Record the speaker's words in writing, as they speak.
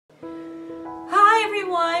Hi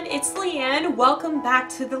everyone, it's Leanne. Welcome back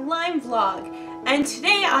to the Lyme vlog. And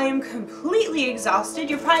today I am completely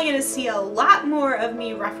exhausted. You're probably going to see a lot more of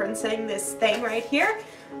me referencing this thing right here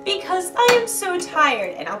because I am so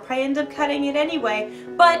tired, and I'll probably end up cutting it anyway.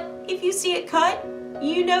 But if you see it cut,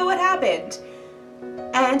 you know what happened.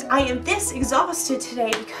 And I am this exhausted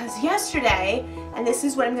today because yesterday, and this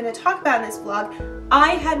is what I'm going to talk about in this vlog, I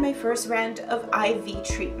had my first round of IV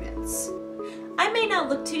treatments. I may not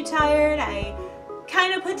look too tired. I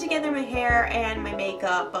kind of put together my hair and my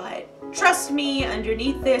makeup, but trust me,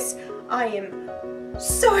 underneath this, I am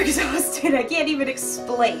so exhausted. I can't even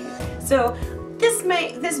explain. So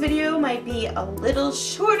this video might be a little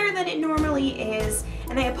shorter than it normally is,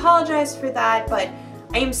 and I apologize for that, but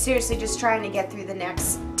I am seriously just trying to get through the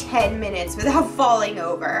next 10 minutes without falling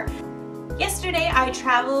over. Yesterday, I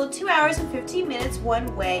traveled 2 hours and 15 minutes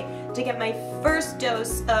one way to get my first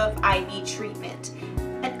dose of IV treatment.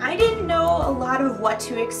 And I didn't know a lot of what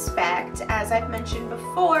to expect, as I've mentioned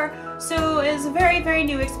before, so it was a very, very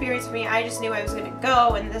new experience for me. I just knew I was going to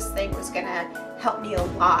go and this thing was going to help me a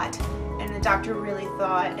lot. And the doctor really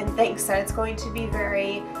thought and thinks that it's going to be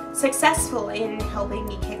very successful in helping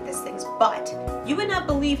me kick this thing's butt. You would not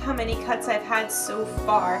believe how many cuts I've had so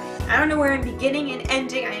far. I don't know where I'm beginning and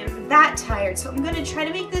ending. I am that tired, so I'm going to try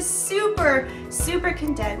to make this super, super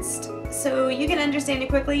condensed so you can understand it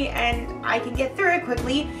quickly and I can get through it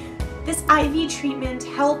quickly. This IV treatment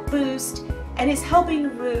helped boost and is helping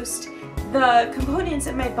boost the components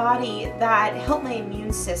in my body that help my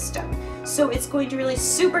immune system. So it's going to really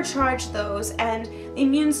supercharge those, and the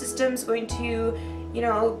immune system's going to,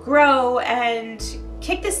 grow and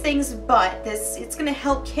kick this thing's butt. It's going to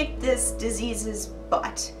help kick this disease's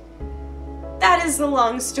butt. That is the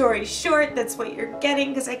long story short. That's what you're getting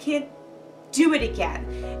because I can't do it again.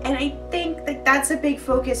 And I think that that's a big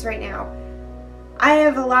focus right now. I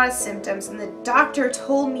have a lot of symptoms, and the doctor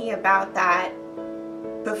told me about that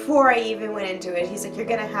before I even went into it. He's like, you're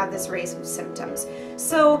gonna have this race of symptoms.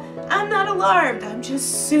 So I'm not alarmed. I'm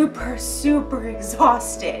just super, super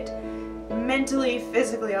exhausted. Mentally,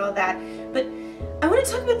 physically, all that. But I want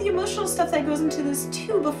to talk about the emotional stuff that goes into this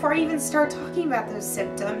too before I even start talking about those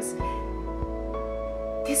symptoms.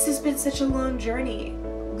 This has been such a long journey.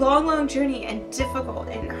 Long journey, and difficult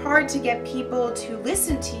and hard to get people to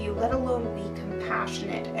listen to you, let alone be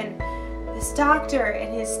compassionate. And this doctor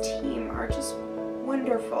and his team are just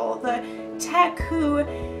wonderful. The tech who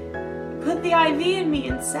put the IV in me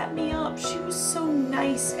and set me up, she was so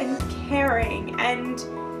nice and caring, and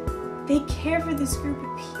they care for this group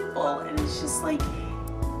of people, and it's just like,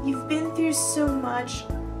 you've been through so much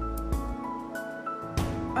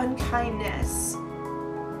unkindness,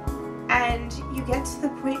 and you get to the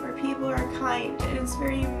point where people are kind, and it's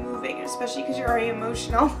very moving, especially because you're already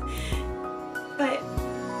emotional. But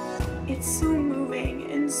it's so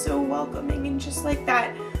moving and so welcoming, and just like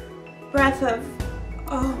that breath of,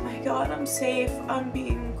 oh my God, I'm safe, I'm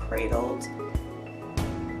being cradled.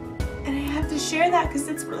 And I have to share that because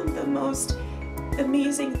it's one of the most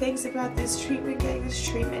amazing things about this treatment, getting this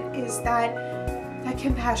treatment, is that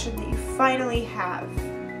compassion that you finally have.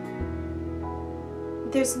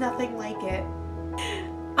 There's nothing like it.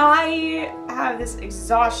 I have this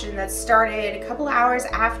exhaustion that started a couple hours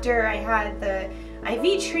after I had the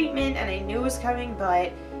IV treatment, and I knew it was coming,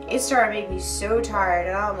 but it started making me so tired,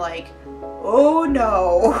 and I'm like, oh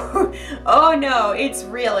no, oh no, it's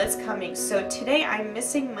real, it's coming. So today I'm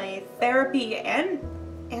missing my therapy and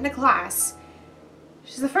a class.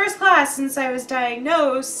 Which is the first class since I was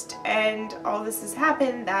diagnosed and all this has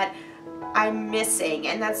happened that I'm missing,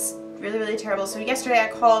 and that's really, really terrible. So yesterday I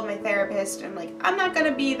called my therapist and I'm like, I'm not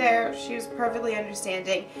gonna be there. She was perfectly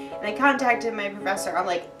understanding, and I contacted my professor. I'm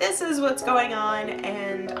like, this is what's going on,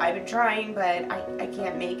 and I've been trying, but I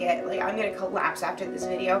can't make it. Like, I'm gonna collapse after this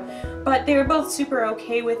video. But they were both super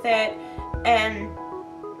okay with it, and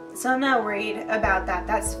so I'm not worried about that.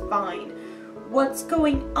 That's fine. What's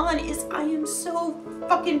going on is I am so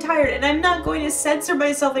fucking tired, and I'm not going to censor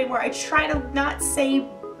myself anymore. I try to not say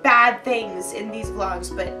bad things in these vlogs,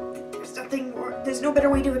 but there's no better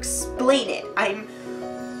way to explain it. I'm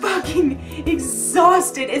fucking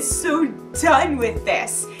exhausted. It's so done with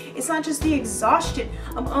this. It's not just the exhaustion.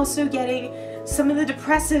 I'm also getting some of the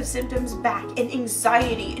depressive symptoms back, and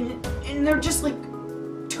anxiety, and they're just like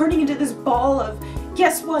turning into this ball of,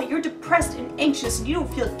 guess what? You're depressed and anxious and you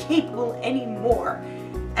don't feel capable anymore.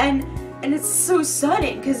 And it's so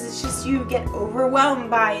sudden because it's just, you get overwhelmed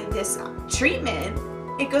by this treatment.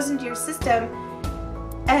 It goes into your system,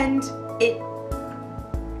 and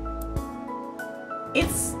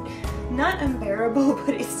it's not unbearable,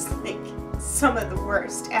 but it's like some of the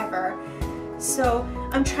worst ever. So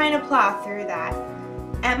I'm trying to plow through that.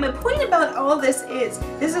 And my point about all this is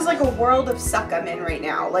like a world of suck I'm in right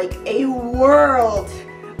now, like a world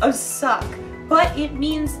of suck. But it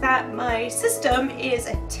means that my system is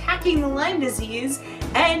attacking the Lyme disease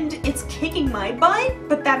and it's kicking my butt,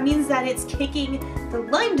 but that means that it's kicking the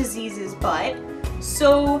Lyme disease's butt.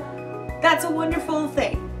 So that's a wonderful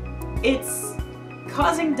thing. It's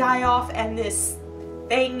causing die-off, and this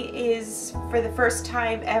thing is, for the first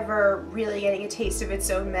time ever, really getting a taste of its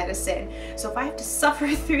own medicine. So if I have to suffer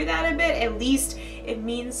through that a bit, at least it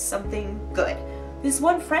means something good. This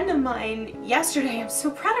one friend of mine yesterday, I'm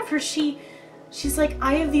so proud of her, she's like,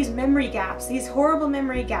 I have these memory gaps, these horrible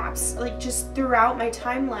memory gaps, like just throughout my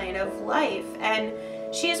timeline of life. And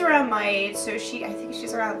she's around my age, so I think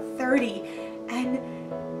she's around 30,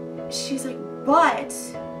 and she's like, but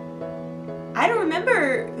I don't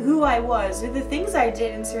remember who I was or the things I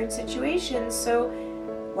did in certain situations, so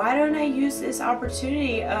why don't I use this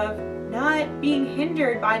opportunity of not being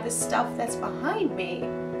hindered by the stuff that's behind me?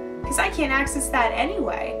 Because I can't access that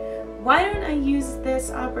anyway. Why don't I use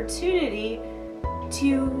this opportunity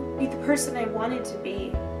to be the person I wanted to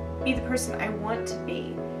be the person I want to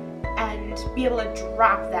be, and be able to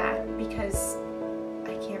drop that because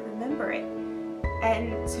I can't remember it.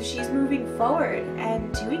 And so she's moving forward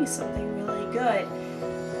and doing something really good.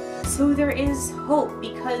 So there is hope,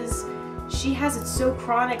 because she has it so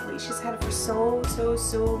chronically. She's had it for so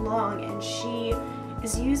long, and she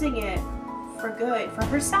is using it for good, for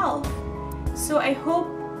herself. So I hope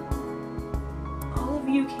all of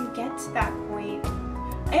you can get to that point.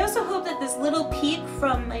 I also hope that this little peek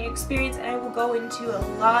from my experience, and I will go into a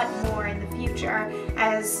lot more in the future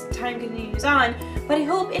as time continues on, but I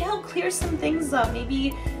hope it helped clear some things up,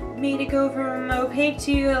 maybe made it go from opaque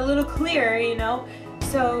to a little clearer, you know?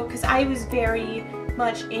 So, because I was very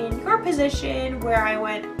much in your position where I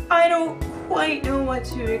went, I don't quite know what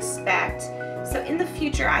to expect. So in the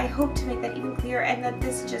future, I hope to make that even clearer, and that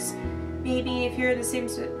this just, maybe if you're in the same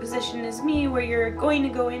position as me where you're going to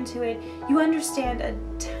go into it, you understand a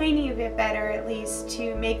tiny bit better, at least,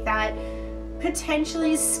 to make that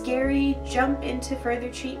potentially scary jump into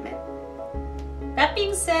further treatment. That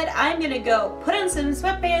being said, I'm gonna go put on some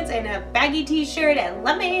sweatpants and a baggy t-shirt and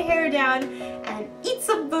let my hair down and eat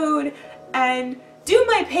some food and do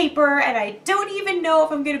my paper, and I don't even know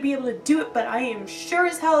if I'm gonna be able to do it, but I am sure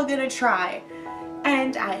as hell gonna try.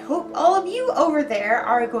 And I hope all of you over there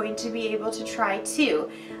are going to be able to try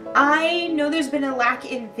too. I know there's been a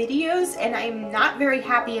lack in videos, and I'm not very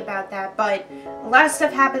happy about that, but a lot of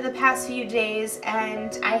stuff happened the past few days,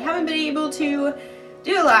 and I haven't been able to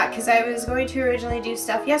do a lot because I was going to originally do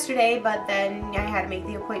stuff yesterday, but then I had to make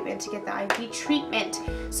the appointment to get the IV treatment.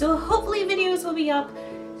 So hopefully videos will be up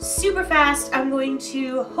super fast. I'm going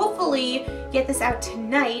to hopefully get this out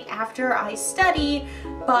tonight after I study,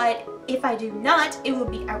 but if I do not, it will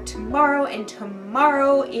be out tomorrow, and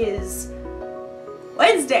tomorrow is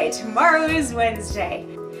Wednesday. Tomorrow is Wednesday.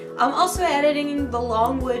 I'm also editing the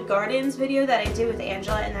Longwood Gardens video that I did with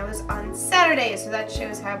Angela, and that was on Saturday, so that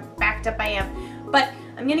shows how backed up I am. But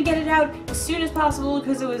I'm gonna get it out as soon as possible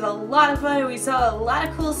because it was a lot of fun. We saw a lot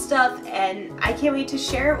of cool stuff, and I can't wait to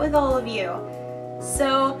share it with all of you.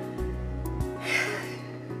 So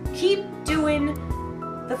keep doing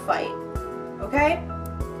the fight, okay?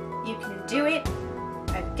 You can do it.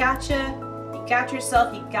 I've gotcha. You got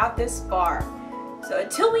yourself. You got this far. So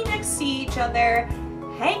until we next see each other,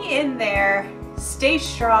 hang in there, stay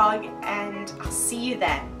strong, and I'll see you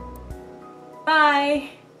then. Bye.